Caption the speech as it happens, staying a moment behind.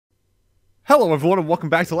Hello everyone and welcome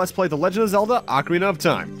back to Let's Play The Legend of Zelda, Ocarina of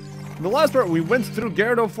Time. In the last part we went through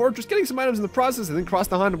Gerudo Fortress, getting some items in the process, and then crossed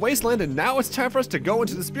the Haunted Wasteland, and now it's time for us to go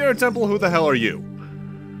into the Spirit Temple. Who the hell are you?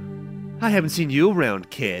 I haven't seen you around,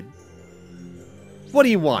 kid. What do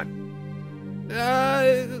you want?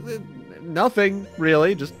 Nothing,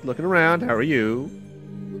 really. Just looking around. How are you?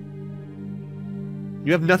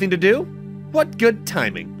 You have nothing to do? What good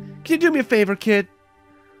timing. Can you do me a favor, kid?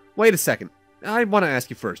 Wait a second. I want to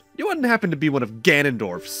ask you first. You wouldn't happen to be one of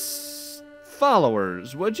Ganondorf's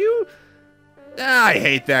followers, would you? I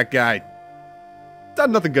hate that guy.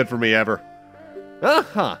 Done nothing good for me ever.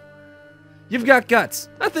 Uh-huh. You've got guts.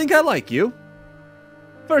 I think I like you.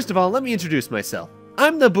 First of all, let me introduce myself.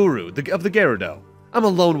 I'm the Buru of the Gerudo. I'm a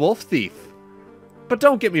lone wolf thief. But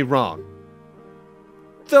don't get me wrong.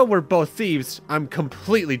 Though we're both thieves, I'm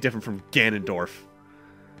completely different from Ganondorf.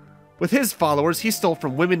 With his followers, he stole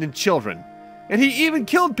from women and children. And he even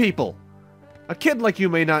killed people! A kid like you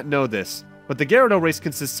may not know this, but the Gerudo race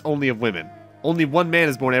consists only of women. Only one man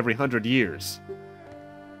is born every 100 years.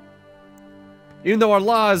 Even though our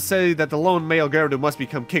laws say that the lone male Gerudo must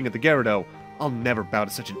become king of the Gerudo, I'll never bow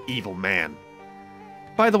to such an evil man.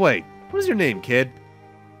 By the way, what is your name, kid?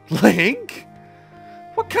 Link?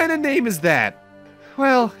 What kind of name is that?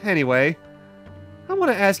 Well, anyway, I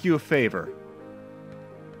want to ask you a favor.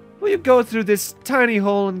 Will you go through this tiny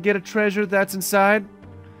hole and get a treasure that's inside?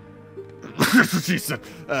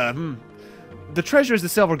 The treasure is the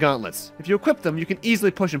silver gauntlets. If you equip them, you can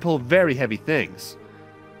easily push and pull very heavy things.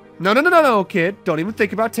 No, kid. Don't even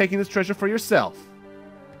think about taking this treasure for yourself.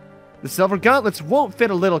 The silver gauntlets won't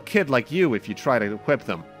fit a little kid like you if you try to equip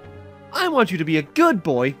them. I want you to be a good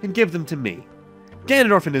boy and give them to me.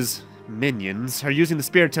 Ganondorf and his minions are using the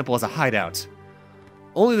Spirit Temple as a hideout.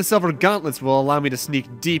 Only the silver gauntlets will allow me to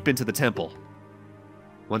sneak deep into the temple.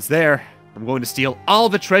 Once there, I'm going to steal all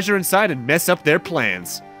the treasure inside and mess up their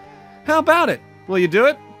plans. How about it? Will you do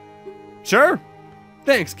it? Sure.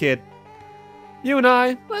 Thanks, kid. You and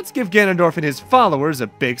I, let's give Ganondorf and his followers a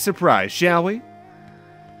big surprise, shall we?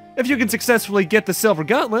 If you can successfully get the silver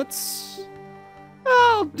gauntlets,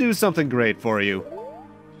 I'll do something great for you.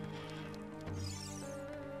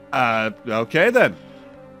 Okay then.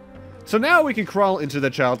 So now we can crawl into the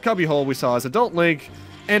child cubbyhole we saw as adult Link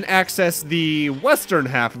and access the western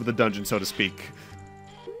half of the dungeon, so to speak.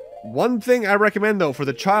 One thing I recommend, though, for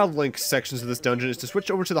the child Link sections of this dungeon is to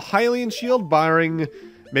switch over to the Hylian shield, barring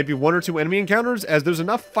maybe 1 or 2 enemy encounters, as there's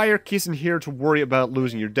enough fire keys in here to worry about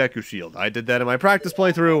losing your Deku shield. I did that in my practice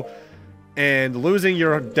playthrough, and losing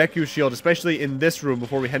your Deku shield, especially in this room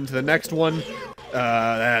before we head into the next one,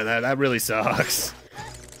 that really sucks.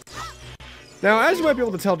 Now, as you might be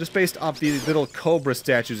able to tell just based off the little cobra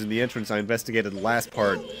statues in the entrance I investigated last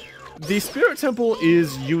part, the Spirit Temple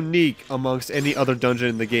is unique amongst any other dungeon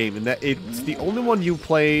in the game, in that it's the only one you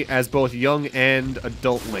play as both young and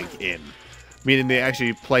adult Link in. Meaning they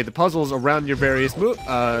actually play the puzzles around your various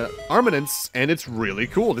armaments, and it's really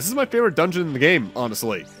cool. This is my favorite dungeon in the game,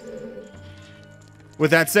 honestly.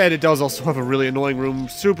 With that said, it does also have a really annoying room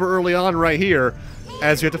super early on right here,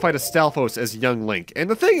 as you have to fight a Stalfos as young Link. And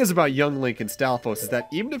the thing is about young Link and Stalfos is that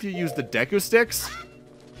even if you use the Deku sticks,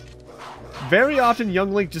 very often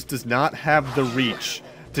young Link just does not have the reach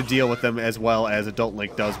to deal with them as well as adult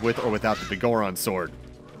Link does with or without the Bigoron sword.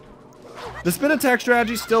 The spin attack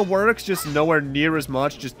strategy still works, just nowhere near as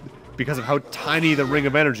much, just because of how tiny the Ring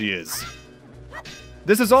of Energy is.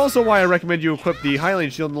 This is also why I recommend you equip the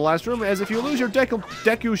Hylian shield in the last room, as if you lose your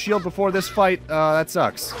Deku shield before this fight, that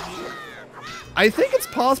sucks. I think it's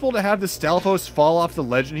possible to have the Stalfos fall off the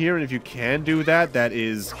legend here, and if you can do that, that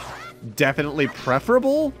is definitely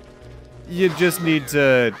preferable. You just need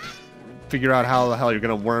to figure out how the hell you're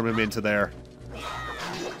going to worm him into there.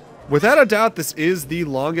 Without a doubt, this is the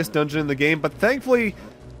longest dungeon in the game, but thankfully,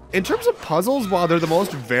 in terms of puzzles, while they're the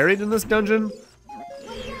most varied in this dungeon,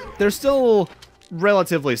 they're still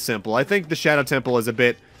relatively simple. I think the Shadow Temple is a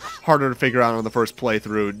bit harder to figure out on the first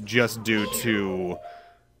playthrough, just due to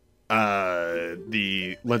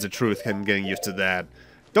the Lens of Truth and getting used to that.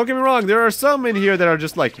 Don't get me wrong, there are some in here that are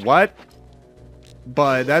just like, what?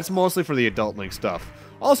 But that's mostly for the adult Link stuff.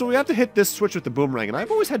 Also, we have to hit this switch with the boomerang, and I've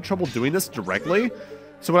always had trouble doing this directly.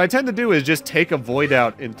 So what I tend to do is just take a void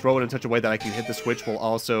out and throw it in such a way that I can hit the switch while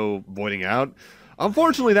also voiding out.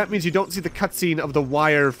 Unfortunately, that means you don't see the cutscene of the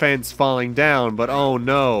wire fence falling down, but oh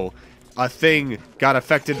no, a thing got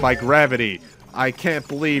affected by gravity. I can't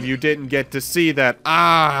believe you didn't get to see that.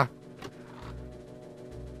 Ah!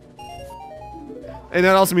 And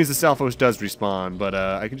that also means the Stalfos does respawn, but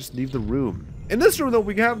I can just leave the room. In this room, though,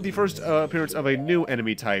 we have the first appearance of a new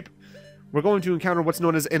enemy type. We're going to encounter what's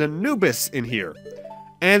known as an Anubis in here.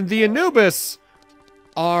 And the Anubis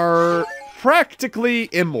are practically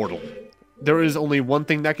immortal. There is only one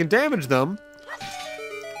thing that can damage them,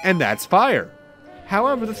 and that's fire.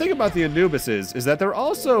 However, the thing about the Anubis is that they're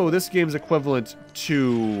also this game's equivalent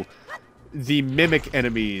to the mimic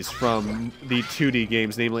enemies from the 2D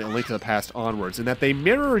games, namely A Link to the Past onwards, in that they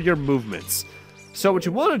mirror your movements. So what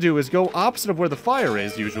you want to do is go opposite of where the fire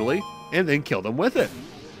is, usually, and then kill them with it.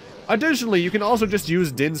 Additionally, you can also just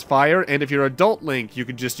use Din's Fire, and if you're Adult Link, you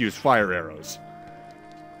can just use fire arrows.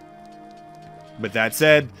 But that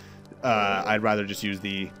said, I'd rather just use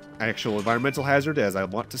the actual environmental hazard, as I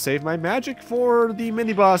want to save my magic for the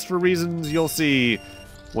mini-boss for reasons you'll see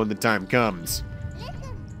when the time comes.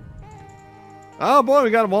 Oh boy, we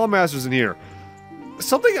got Wall Masters in here.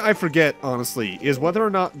 Something I forget, honestly, is whether or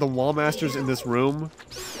not the Wall Masters in this room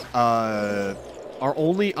are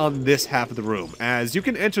only on this half of the room, as you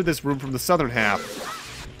can enter this room from the southern half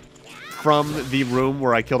from the room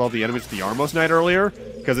where I killed all the enemies with the Armos Knight earlier,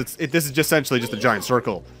 because this is just essentially just a giant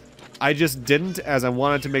circle. I just didn't, as I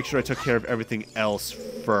wanted to make sure I took care of everything else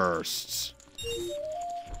first.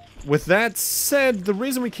 With that said, the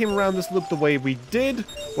reason we came around this loop the way we did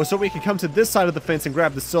was so we could come to this side of the fence and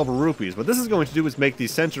grab the silver rupees. What this is going to do is make the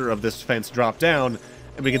center of this fence drop down,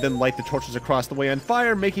 and we can then light the torches across the way on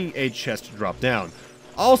fire, making a chest drop down.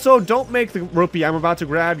 Also, don't make the rupee I'm about to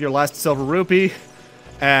grab your last silver rupee,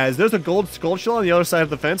 as there's a gold skull shell on the other side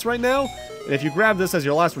of the fence right now, and if you grab this as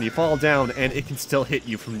your last one, you fall down, and it can still hit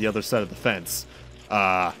you from the other side of the fence.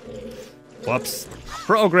 Whoops.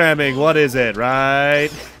 Programming, what is it,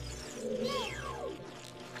 right?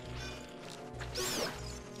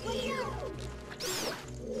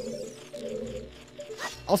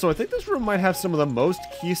 Also, I think this room might have some of the most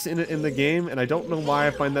keys in it in the game, and I don't know why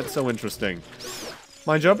I find that so interesting.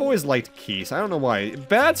 Mind you, I've always liked keys. I don't know why.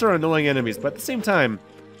 Bats are annoying enemies, but at the same time,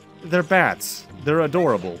 they're bats. They're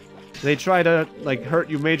adorable. They try to, like, hurt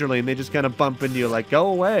you majorly, and they just kind of bump into you like, go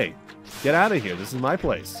away. Get out of here. This is my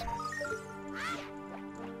place.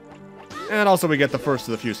 And also, we get the first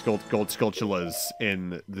of the few gold Skulltulas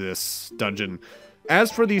in this dungeon.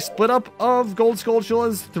 As for the split up of gold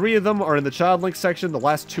Skulltulas, 3 of them are in the Child Link section, the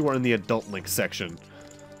last 2 are in the Adult Link section.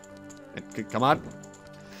 Come on.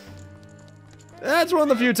 That's one of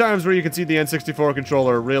the few times where you can see the N64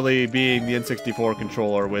 controller really being the N64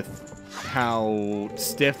 controller with how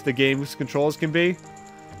stiff the game's controls can be.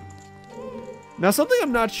 Now, something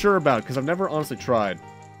I'm not sure about, because I've never honestly tried,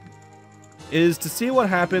 is to see what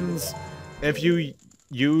happens if you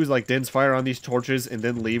use, like, Din's Fire on these torches and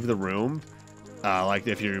then leave the room. Like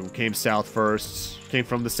if you came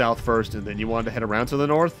from the south first, and then you wanted to head around to the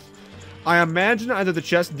north. I imagine either the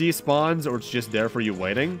chest despawns or it's just there for you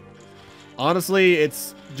waiting. Honestly,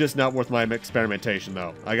 it's just not worth my experimentation,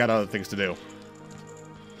 though. I got other things to do.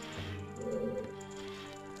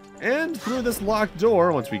 And through this locked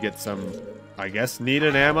door, once we get some, I guess,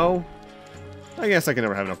 needed ammo. I guess I can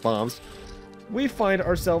never have enough bombs. We find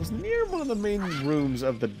ourselves near one of the main rooms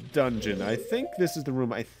of the dungeon. I think this is the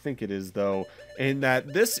room I think it is, though. In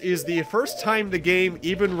that this is the first time the game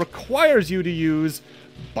even requires you to use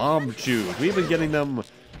bomb chews. We've been getting them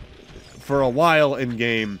for a while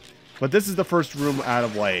in-game, but this is the first room out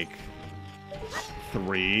of, like,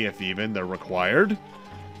 3, if even, they're required.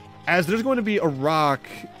 As there's going to be a rock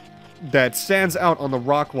that stands out on the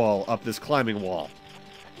rock wall up this climbing wall.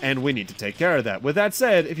 And we need to take care of that. With that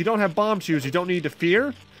said, if you don't have bomb shoes, you don't need to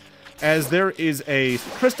fear, as there is a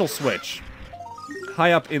crystal switch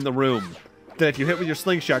high up in the room that if you hit with your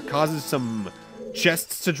slingshot causes some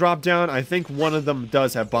chests to drop down. I think one of them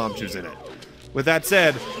does have bomb shoes in it. With that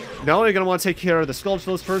said, not only are you going to want to take care of the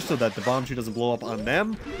Skulltulas first so that the bomb shoe doesn't blow up on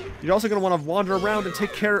them, you're also going to want to wander around and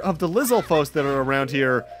take care of the Lizalfos that are around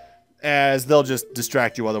here, as they'll just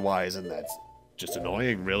distract you otherwise, and that's just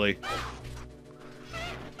annoying, really.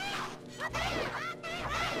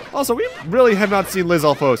 Also, we really have not seen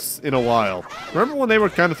Lizalfos in a while. Remember when they were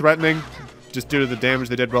kind of threatening, just due to the damage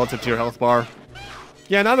they did relative to your health bar?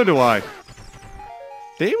 Yeah, neither do I.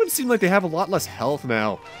 They even seem like they have a lot less health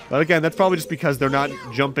now. But again, that's probably just because they're not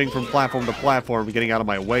jumping from platform to platform and getting out of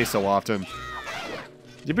my way so often.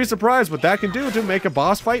 You'd be surprised what that can do to make a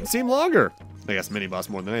boss fight seem longer. I guess mini-boss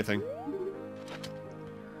more than anything.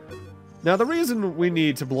 Now, the reason we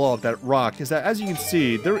need to blow up that rock is that, as you can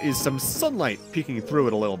see, there is some sunlight peeking through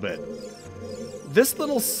it a little bit. This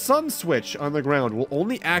little sun switch on the ground will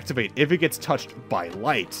only activate if it gets touched by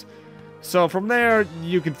light. So from there,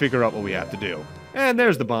 you can figure out what we have to do. And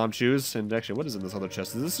there's the bomb shoes. And actually, what is in this other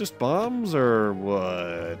chest? Is this just bombs, or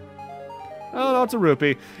what? Oh, no, it's a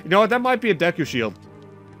rupee. You know what? That might be a Deku shield.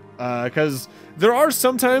 Because there are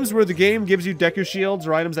some times where the game gives you Deku Shields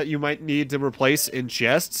or items that you might need to replace in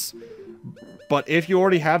chests. But if you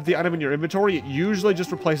already have the item in your inventory, it usually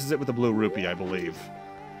just replaces it with a blue rupee, I believe.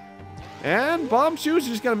 And bomb shoes,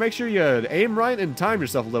 you just gotta make sure you aim right and time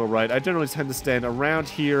yourself a little right. I generally tend to stand around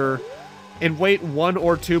here and wait 1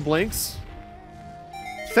 or 2 blinks.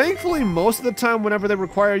 Thankfully, most of the time whenever they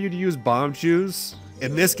require you to use bomb shoes,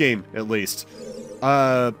 in this game at least,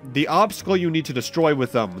 the obstacle you need to destroy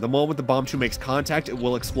with them, the moment the bomb shoe makes contact, it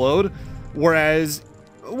will explode. Whereas,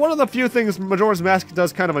 one of the few things Majora's Mask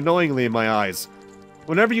does kind of annoyingly in my eyes,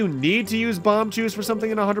 whenever you need to use bomb shoes for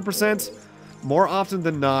something in 100%, more often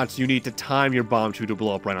than not, you need to time your bomb shoe to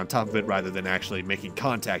blow up right on top of it rather than actually making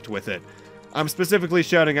contact with it. I'm specifically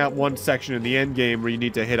shouting out one section in the end game where you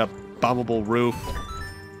need to hit a bombable roof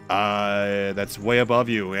that's way above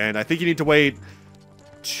you, and I think you need to wait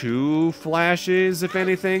 2 flashes, if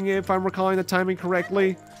anything, if I'm recalling the timing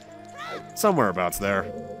correctly. Somewhere abouts there.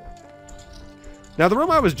 Now, the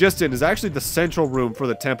room I was just in is actually the central room for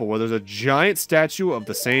the temple, where there's a giant statue of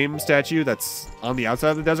the same statue that's on the outside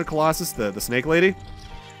of the Desert Colossus, the Snake Lady.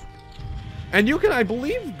 And you can, I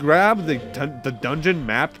believe, grab the dungeon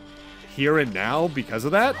map here and now because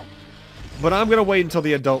of that. But I'm going to wait until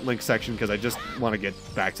the Adult Link section because I just want to get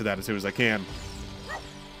back to that as soon as I can.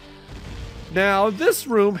 Now, this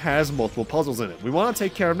room has multiple puzzles in it. We want to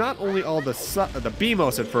take care of not only all the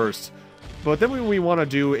Beamos at first, but then what we want to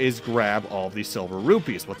do is grab all the silver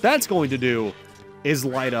rupees. What that's going to do is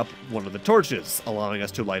light up one of the torches, allowing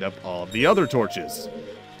us to light up all of the other torches.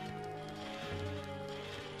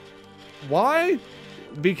 Why?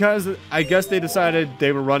 Because I guess they decided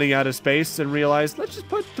they were running out of space and realized, let's just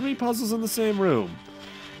put 3 puzzles in the same room.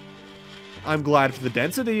 I'm glad for the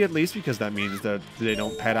density, at least, because that means that they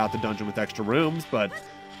don't pad out the dungeon with extra rooms, but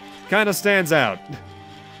kind of stands out.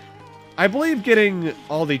 I believe getting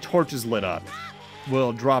all the torches lit up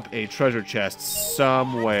will drop a treasure chest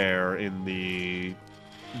somewhere in the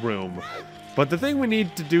room. But the thing we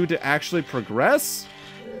need to do to actually progress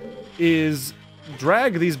is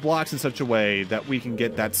drag these blocks in such a way that we can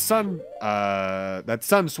get that sun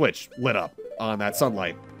switch lit up on that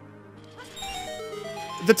sunlight.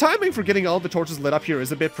 The timing for getting all the torches lit up here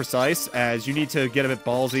is a bit precise, as you need to get a bit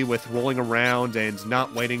ballsy with rolling around and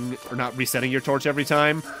not waiting or not resetting your torch every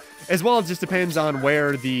time. As well, it just depends on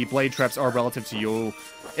where the blade traps are relative to you.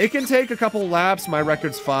 It can take a couple laps. My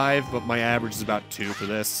record's 5, but my average is about 2 for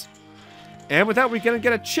this. And with that, we're going to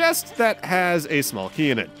get a chest that has a small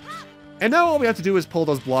key in it. And now all we have to do is pull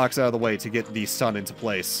those blocks out of the way to get the sun into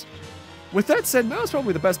place. With that said, now is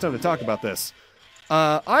probably the best time to talk about this.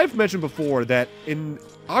 I've mentioned before that in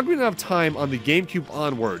Ocarina of Time on the GameCube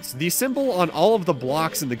onwards, the symbol on all of the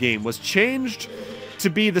blocks in the game was changed to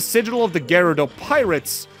be the sigil of the Gerudo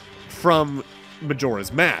Pirates from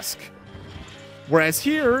Majora's Mask. Whereas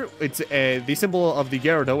here, it's the symbol of the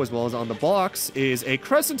Gerudo, as well as on the blocks, is a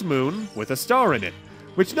crescent moon with a star in it,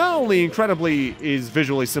 which not only incredibly is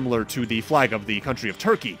visually similar to the flag of the country of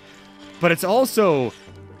Turkey, but it's also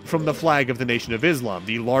from the flag of the Nation of Islam,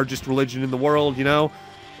 the largest religion in the world, you know?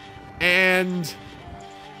 And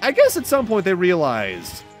I guess at some point they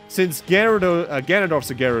realized, since Ganondorf's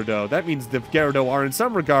a Gerudo, that means the Gerudo are in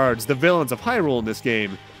some regards the villains of Hyrule in this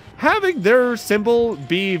game. Having their symbol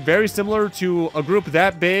be very similar to a group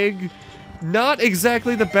that big, not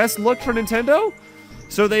exactly the best look for Nintendo.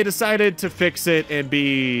 So they decided to fix it and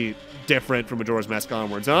be different from Majora's Mask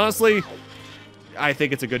onwards. Honestly, I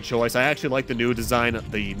think it's a good choice. I actually like the new design,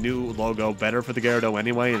 the new logo better for the Gerudo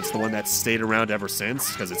anyway. It's the one that's stayed around ever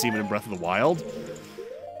since, because it's even in Breath of the Wild.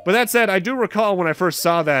 But that said, I do recall when I first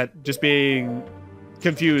saw that just being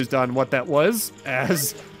confused on what that was,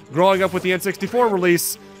 as growing up with the N64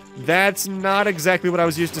 release, that's not exactly what I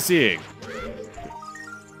was used to seeing.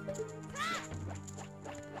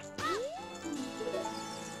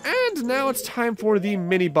 And now it's time for the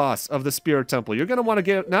mini-boss of the Spirit Temple. You're going to want to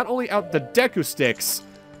get not only out the Deku Sticks,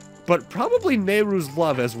 but probably Nehru's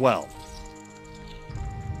Love as well.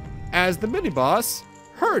 As the mini-boss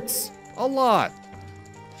hurts a lot.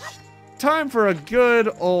 Time for a good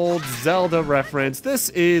old Zelda reference. This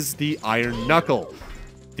is the Iron Knuckle.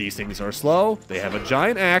 These things are slow, they have a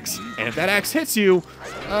giant axe, and if that axe hits you,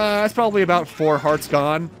 that's probably about 4 hearts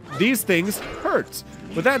gone. These things hurt.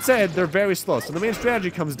 With that said, they're very slow, so the main strategy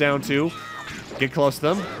comes down to get close to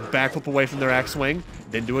them, backflip away from their axe swing,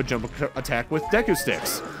 then do a jump attack with Deku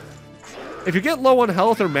Sticks. If you get low on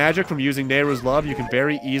health or magic from using Nehru's Love, you can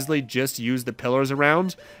very easily just use the pillars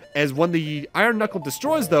around, as when the Iron Knuckle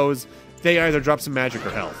destroys those, they either drop some magic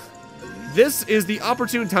or health. This is the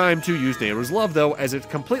opportune time to use Nehru's Love, though, as it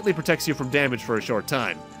completely protects you from damage for a short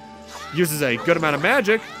time. uses a good amount of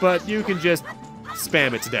magic, but you can just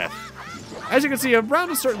spam it to death. As you can see, around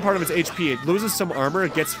a certain part of its HP, it loses some armor,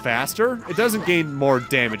 it gets faster. It doesn't gain more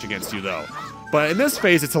damage against you, though. But in this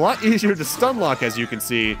phase, it's a lot easier to stun lock, as you can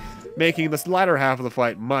see, making this latter half of the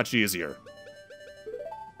fight much easier.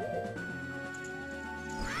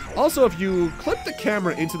 Also, if you clip the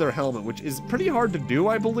camera into their helmet, which is pretty hard to do,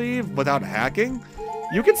 I believe, without hacking,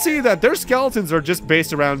 you can see that their skeletons are just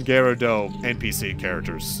based around Gyarados NPC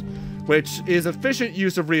characters, which is efficient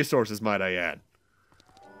use of resources, might I add.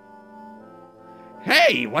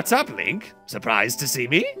 Hey, what's up, Link? Surprised to see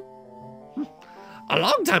me? A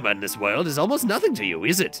long time in this world is almost nothing to you,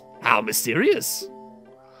 is it? How mysterious.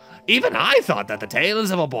 Even I thought that the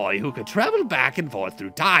tales of a boy who could travel back and forth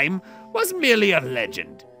through time was merely a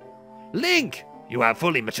legend. Link, you have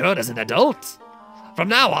fully matured as an adult. From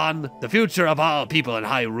now on, the future of all people in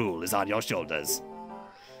Hyrule is on your shoulders.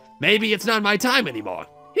 Maybe it's not my time anymore.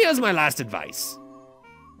 Here's my last advice.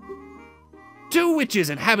 2 witches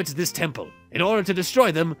inhabit this temple. In order to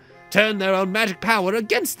destroy them, turn their own magic power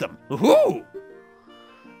against them. Woohoo!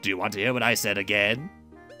 Do you want to hear what I said again?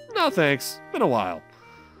 No thanks, been a while.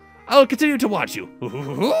 I'll continue to watch you.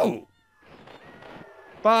 Woohoo!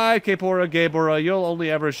 Bye, Kepora Gabora. You'll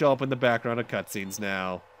only ever show up in the background of cutscenes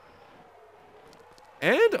now.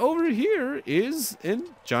 And over here is a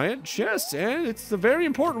giant chest, and it's the very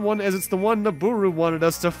important one, as it's the one Nabooru wanted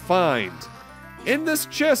us to find. In this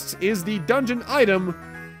chest is the dungeon item,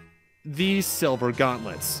 the silver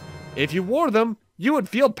gauntlets. If you wore them, you would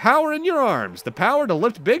feel power in your arms, the power to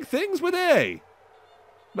lift big things with A.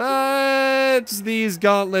 But these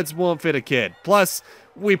gauntlets won't fit a kid. Plus,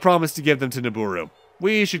 we promised to give them to Nabooru.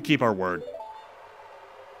 We should keep our word.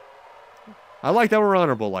 I like that we're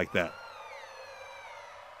honorable like that.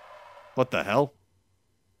 What the hell?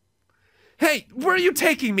 Hey, where are you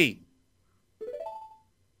taking me?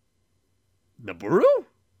 Nabooru?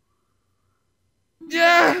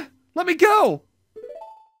 Yeah! Let me go!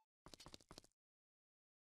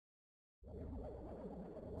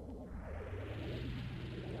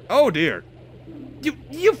 Oh dear.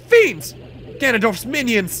 You fiends! Ganondorf's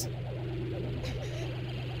minions!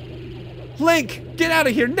 Link, get out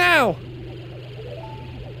of here now!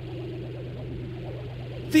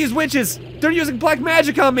 These witches, they're using black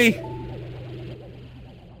magic on me!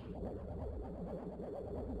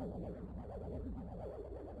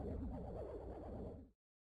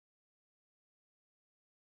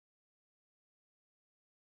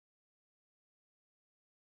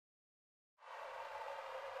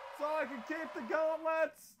 So I can keep the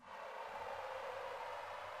gauntlets!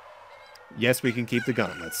 Yes, we can keep the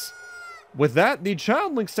gauntlets. With that, the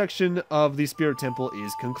Child Link section of the Spirit Temple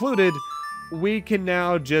is concluded. We can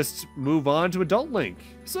now just move on to Adult Link.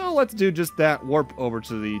 So let's do just that, warp over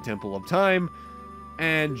to the Temple of Time,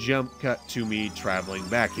 and jump cut to me traveling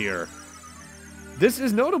back here. This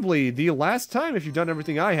is notably the last time, if you've done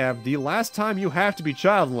everything I have, the last time you have to be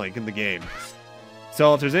Child Link in the game.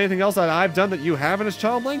 So if there's anything else that I've done that you haven't as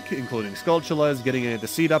Child Link, including Skulltulas, getting into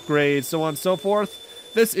seed upgrades, so on and so forth,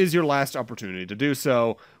 this is your last opportunity to do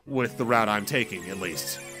so, with the route I'm taking, at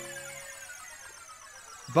least.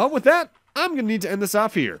 But with that, I'm going to need to end this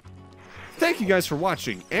off here. Thank you guys for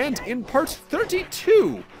watching, and in part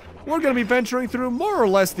 32, we're going to be venturing through more or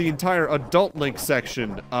less the entire Adult Link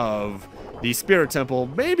section of the Spirit Temple,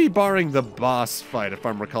 maybe barring the boss fight, if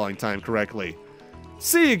I'm recalling time correctly.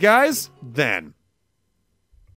 See you guys then.